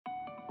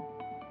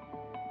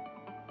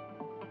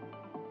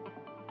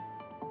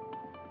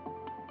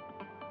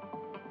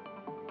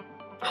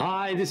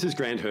Hi, this is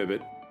Grant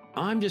Herbert.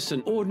 I'm just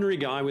an ordinary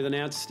guy with an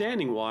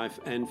outstanding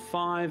wife and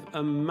 5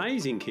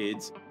 amazing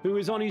kids who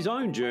is on his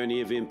own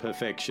journey of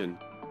imperfection.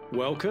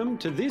 Welcome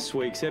to this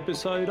week's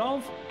episode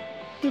of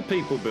The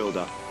People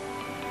Builder.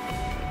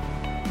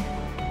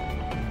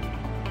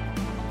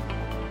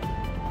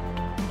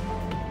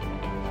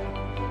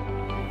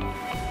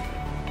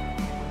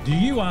 Do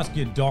you ask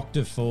your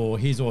doctor for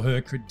his or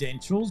her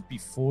credentials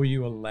before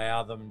you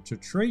allow them to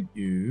treat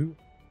you?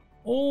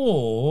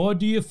 Or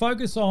do you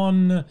focus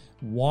on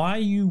why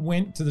you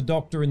went to the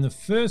doctor in the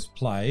first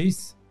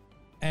place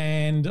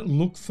and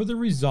look for the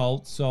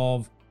results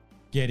of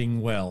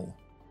getting well?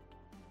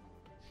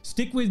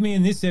 Stick with me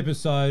in this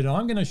episode.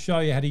 I'm going to show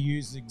you how to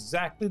use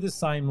exactly the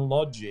same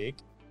logic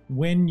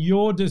when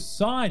you're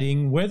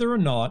deciding whether or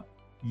not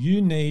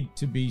you need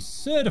to be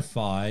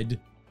certified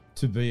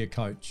to be a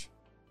coach.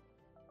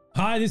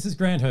 Hi, this is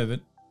Grant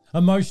Herbert,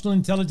 Emotional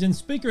Intelligence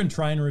Speaker and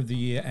Trainer of the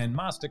Year and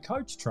Master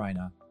Coach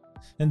Trainer.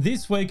 And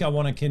this week I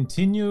want to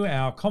continue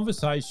our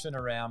conversation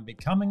around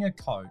becoming a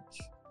coach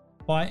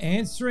by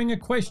answering a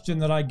question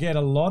that I get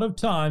a lot of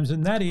times,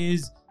 and that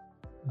is,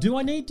 do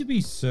I need to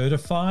be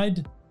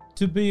certified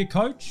to be a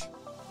coach?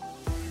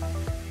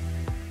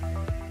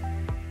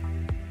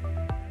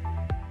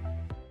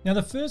 Now,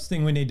 the first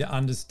thing we need to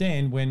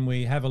understand when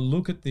we have a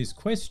look at this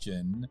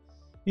question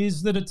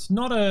is that it's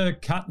not a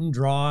cut and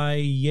dry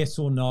yes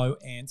or no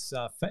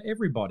answer for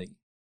everybody.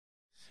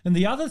 And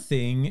the other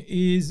thing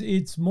is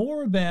it's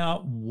more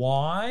about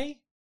why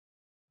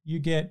you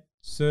get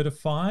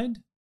certified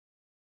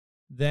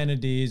than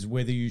it is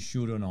whether you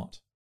should or not.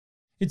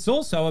 It's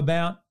also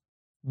about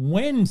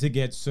when to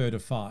get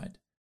certified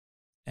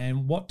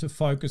and what to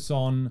focus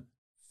on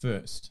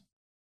first.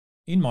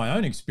 In my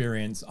own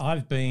experience,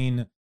 I've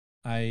been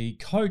a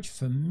coach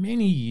for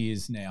many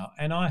years now,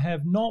 and I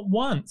have not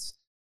once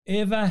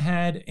ever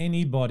had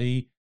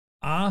anybody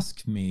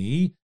ask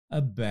me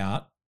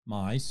about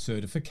my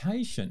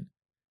certification.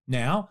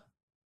 Now,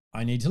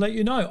 I need to let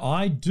you know,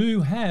 I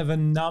do have a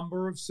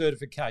number of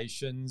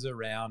certifications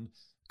around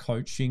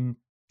coaching,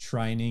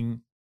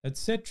 training,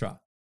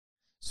 etc.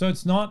 So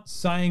it's not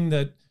saying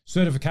that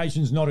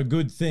certification is not a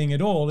good thing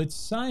at all. It's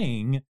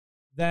saying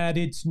that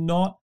it's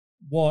not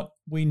what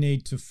we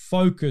need to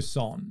focus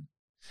on.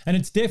 And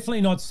it's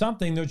definitely not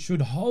something that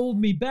should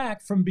hold me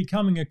back from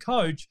becoming a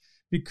coach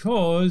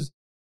because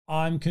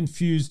I'm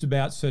confused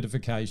about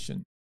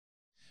certification.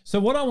 So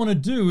what I want to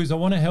do is I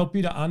want to help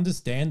you to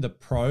understand the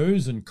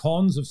pros and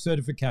cons of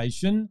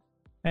certification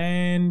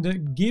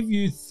and give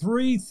you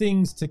 3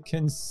 things to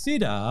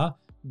consider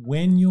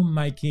when you're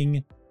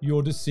making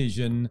your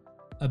decision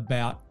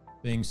about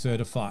being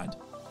certified.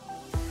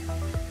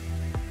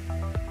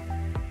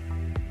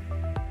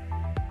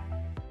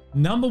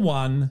 Number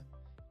 1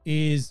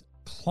 is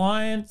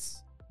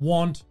clients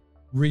want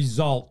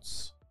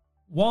results.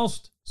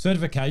 Whilst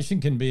certification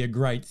can be a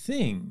great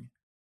thing,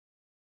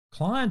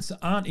 clients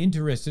aren't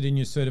interested in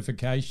your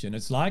certification.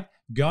 It's like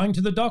going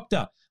to the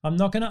doctor. I'm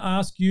not going to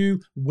ask you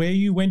where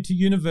you went to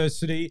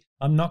university.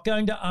 I'm not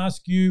going to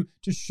ask you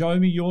to show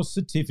me your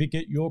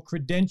certificate, your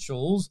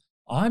credentials.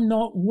 I'm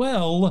not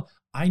well.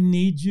 I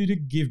need you to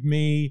give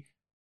me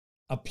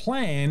a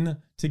plan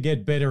to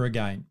get better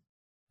again.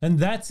 And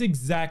that's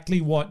exactly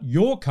what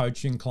your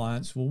coaching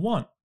clients will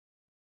want.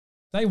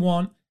 They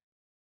want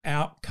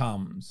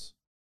outcomes,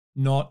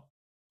 not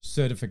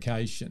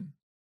certification.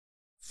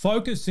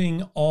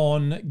 Focusing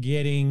on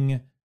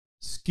getting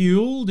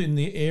skilled in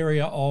the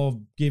area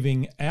of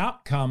giving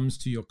outcomes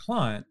to your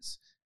clients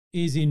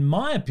is, in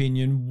my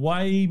opinion,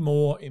 way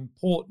more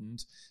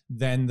important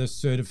than the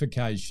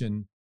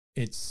certification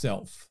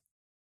itself.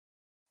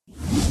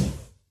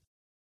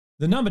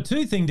 The number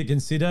 2 thing to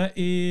consider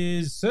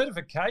is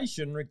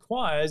certification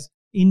requires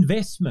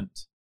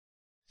investment.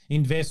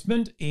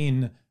 Investment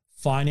in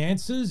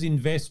finances,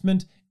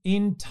 investment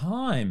in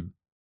time.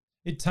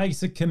 It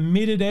takes a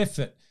committed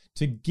effort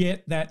to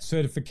get that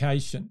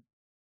certification.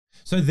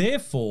 So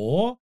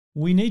therefore,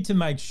 we need to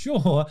make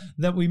sure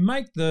that we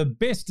make the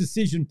best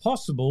decision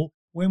possible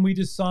when we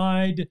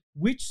decide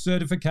which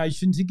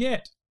certification to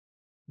get.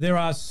 There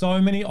are so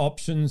many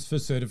options for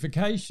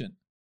certification.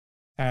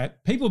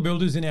 At People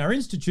Builders in our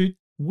institute,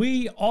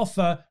 we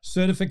offer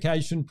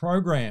certification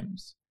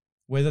programs,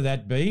 whether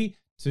that be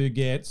to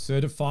get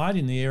certified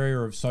in the area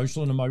of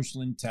social and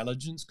emotional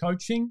intelligence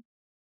coaching,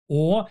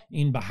 or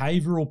in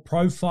behavioral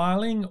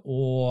profiling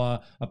or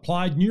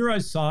applied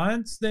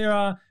neuroscience. There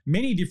are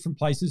many different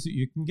places that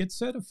you can get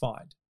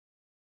certified.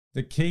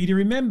 The key to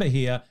remember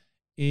here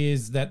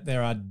is that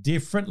there are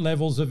different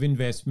levels of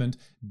investment,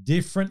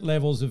 different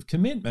levels of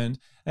commitment,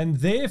 and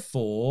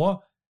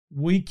therefore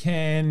we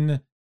can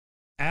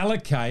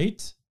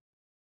allocate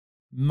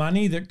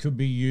money that could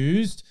be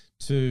used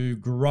to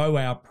grow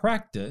our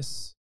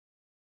practice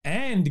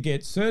and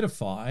get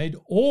certified,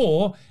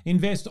 or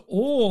invest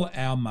all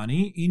our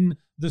money in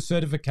the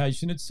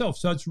certification itself.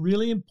 So it's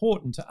really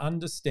important to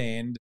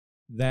understand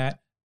that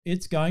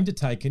it's going to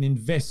take an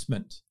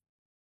investment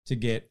to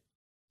get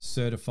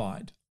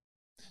certified.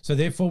 So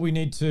therefore, we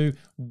need to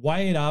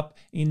weigh it up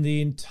in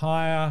the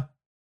entire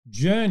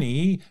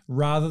journey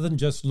rather than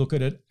just look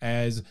at it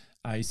as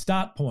a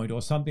start point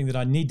or something that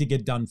I need to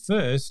get done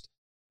first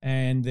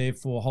and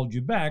therefore hold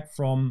you back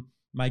from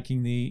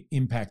making the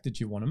impact that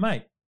you want to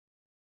make.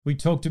 We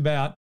talked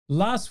about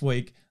last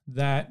week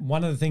that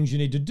one of the things you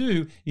need to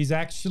do is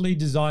actually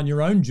design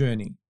your own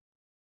journey.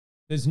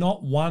 There's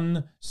not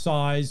one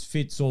size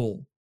fits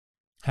all.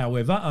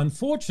 However,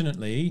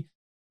 unfortunately,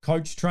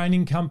 coach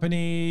training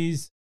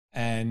companies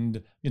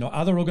and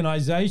other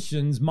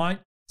organizations might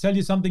tell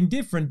you something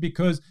different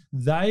because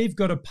they've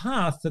got a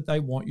path that they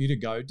want you to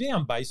go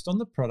down based on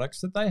the products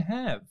that they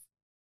have.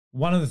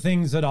 One of the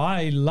things that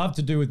I love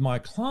to do with my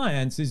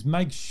clients is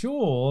make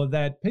sure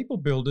that People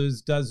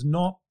Builders does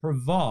not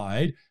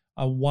provide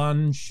a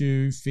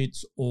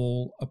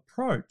one-shoe-fits-all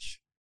approach.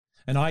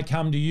 And I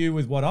come to you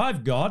with what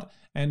I've got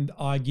and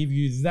I give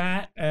you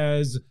that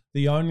as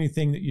the only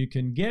thing that you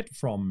can get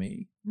from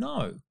me.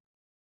 No.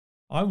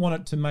 I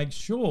want it to make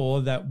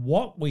sure that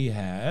what we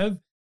have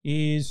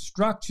is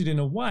structured in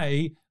a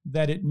way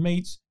that it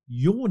meets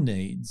your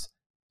needs.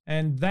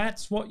 And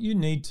that's what you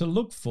need to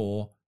look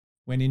for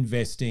when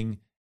investing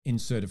in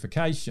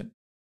certification.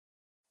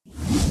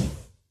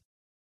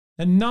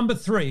 And number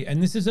 3,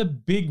 and this is a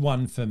big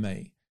one for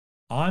me,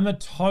 I'm a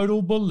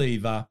total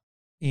believer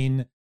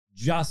in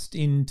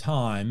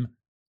just-in-time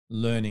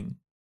learning.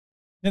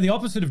 Now, the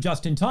opposite of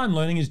just-in-time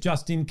learning is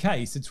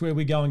just-in-case. It's where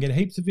we go and get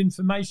heaps of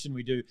information.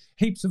 We do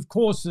heaps of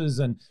courses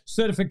and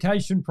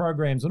certification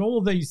programs and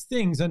all these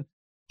things. And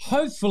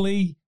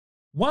hopefully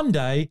one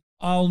day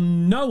I'll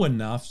know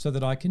enough so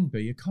that I can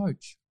be a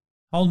coach.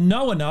 I'll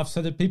know enough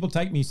so that people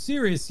take me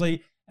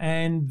seriously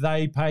and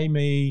they pay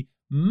me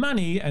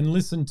money and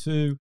listen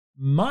to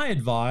my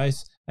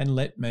advice and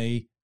let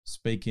me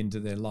speak into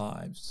their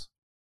lives.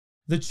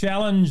 The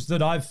challenge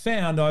that I've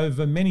found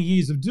over many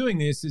years of doing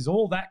this is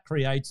all that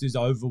creates is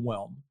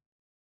overwhelm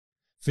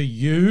for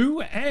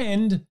you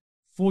and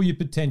for your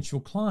potential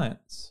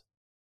clients.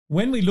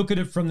 When we look at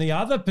it from the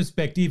other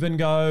perspective and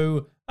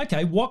go,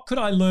 okay, what could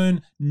I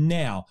learn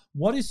now?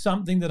 What is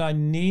something that I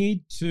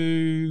need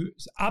to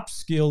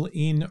upskill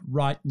in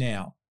right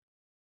now?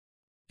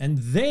 And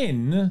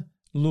then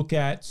look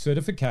at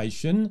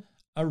certification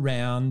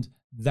around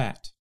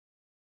that.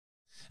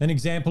 An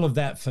example of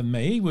that for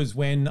me was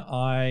when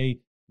I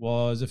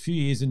was a few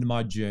years into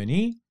my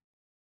journey,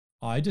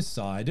 I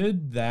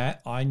decided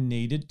that I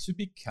needed to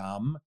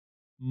become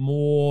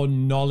more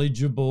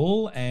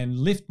knowledgeable and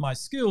lift my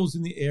skills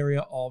in the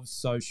area of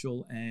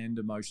social and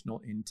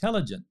emotional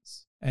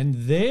intelligence. And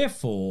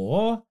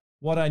therefore,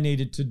 what I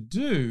needed to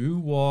do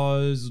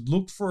was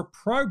look for a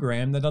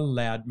program that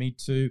allowed me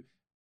to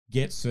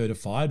get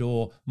certified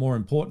or, more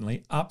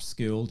importantly,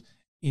 upskilled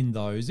in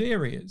those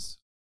areas.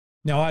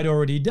 Now, I'd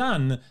already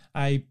done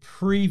a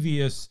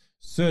previous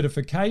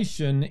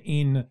certification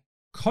in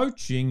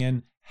coaching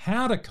and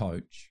how to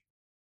coach.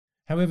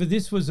 However,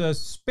 this was a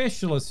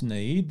specialist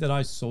need that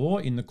I saw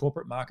in the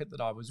corporate market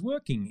that I was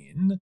working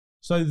in.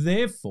 So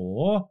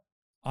therefore,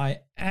 I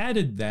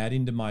added that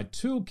into my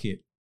toolkit.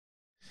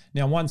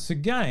 Now, once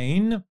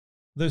again,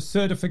 the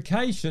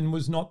certification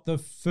was not the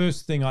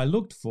first thing I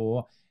looked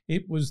for.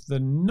 It was the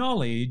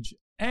knowledge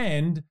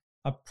and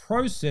a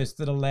process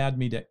that allowed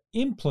me to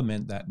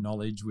implement that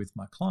knowledge with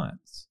my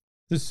clients.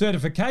 The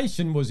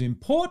certification was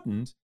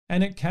important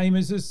and it came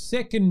as a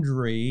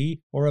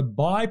secondary or a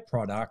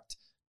byproduct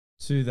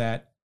to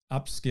that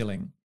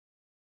upskilling.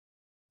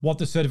 What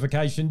the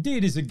certification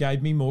did is it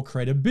gave me more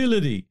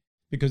credibility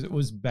because it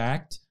was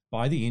backed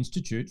by the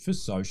Institute for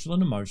Social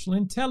and Emotional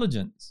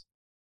Intelligence.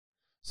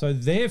 So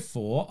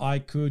therefore, I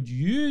could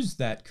use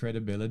that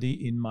credibility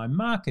in my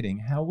marketing.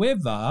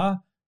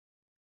 However,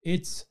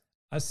 it's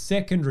a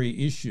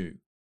secondary issue.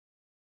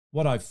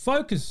 What I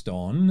focused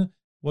on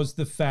was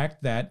the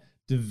fact that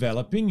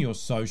developing your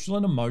social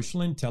and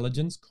emotional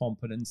intelligence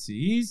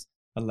competencies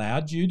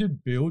allowed you to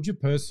build your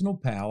personal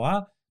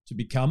power, to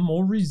become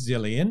more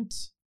resilient,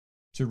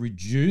 to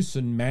reduce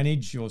and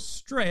manage your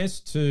stress,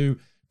 to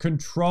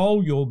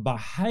control your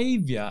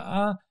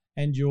behavior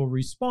and your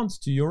response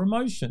to your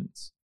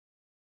emotions.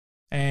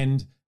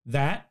 And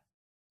that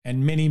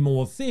and many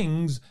more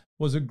things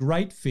was a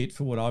great fit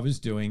for what I was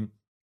doing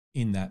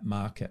in that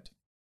market.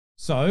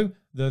 So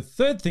the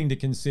third thing to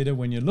consider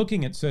when you're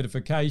looking at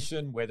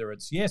certification, whether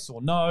it's yes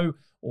or no,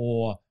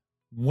 or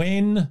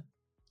when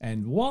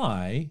and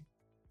why,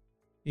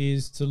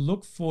 is to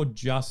look for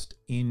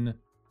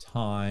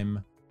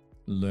just-in-time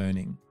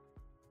learning.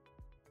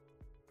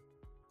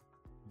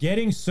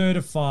 Getting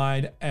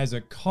certified as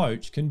a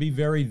coach can be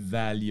very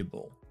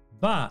valuable,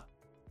 but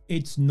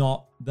it's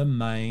not the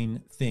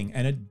main thing.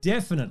 And it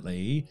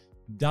definitely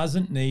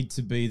doesn't need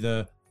to be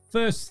the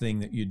first thing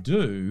that you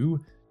do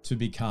to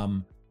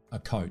become a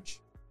coach.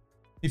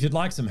 If you'd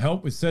like some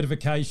help with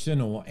certification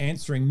or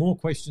answering more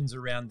questions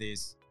around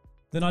this,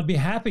 then I'd be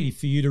happy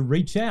for you to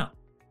reach out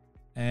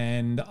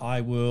and I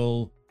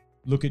will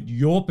look at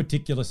your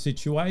particular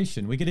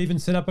situation. We could even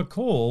set up a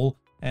call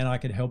and I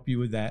could help you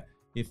with that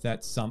if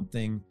that's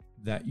something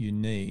that you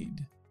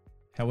need.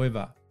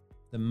 However,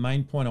 the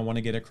main point I want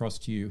to get across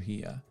to you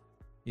here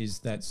is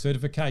that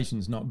certification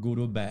is not good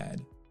or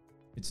bad.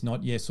 It's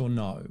not yes or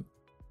no.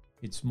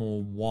 It's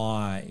more,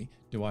 why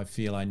do I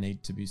feel I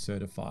need to be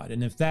certified?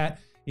 And if that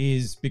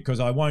is because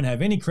I won't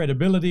have any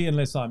credibility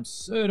unless I'm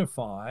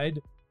certified,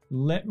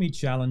 let me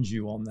challenge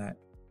you on that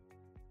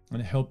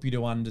and help you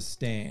to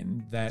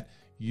understand that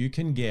you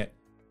can get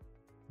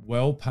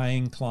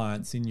well-paying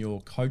clients in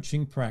your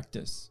coaching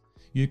practice.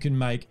 You can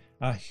make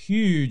a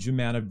huge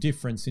amount of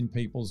difference in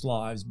people's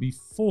lives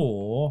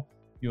before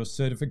your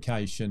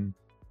certification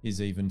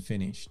is even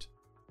finished.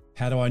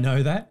 How do I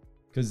know that?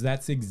 Because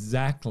that's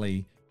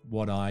exactly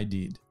what I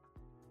did.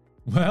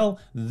 Well,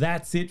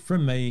 that's it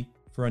from me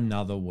for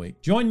another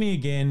week. Join me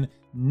again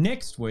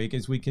next week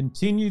as we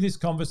continue this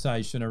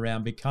conversation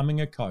around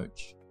becoming a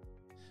coach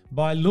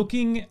by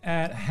looking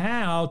at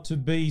how to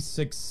be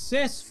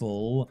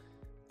successful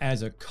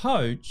as a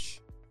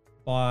coach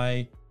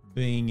by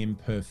being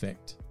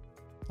imperfect.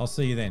 I'll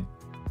see you then.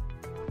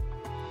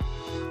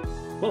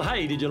 Well,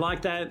 hey, did you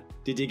like that?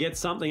 Did you get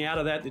something out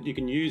of that you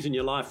can use in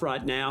your life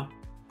right now?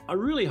 I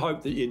really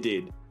hope that you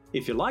did.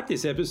 If you like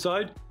this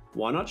episode,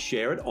 why not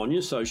share it on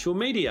your social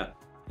media?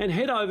 And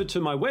head over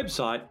to my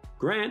website,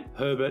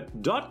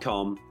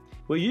 grantherbert.com,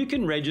 where you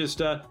can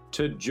register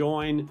to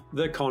join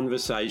the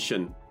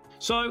conversation.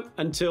 So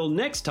until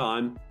next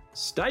time,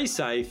 stay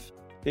safe,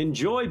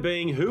 enjoy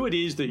being who it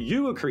is that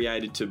you were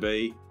created to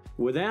be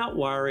without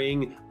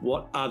worrying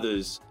what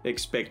others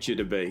expect you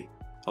to be.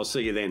 I'll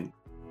see you then.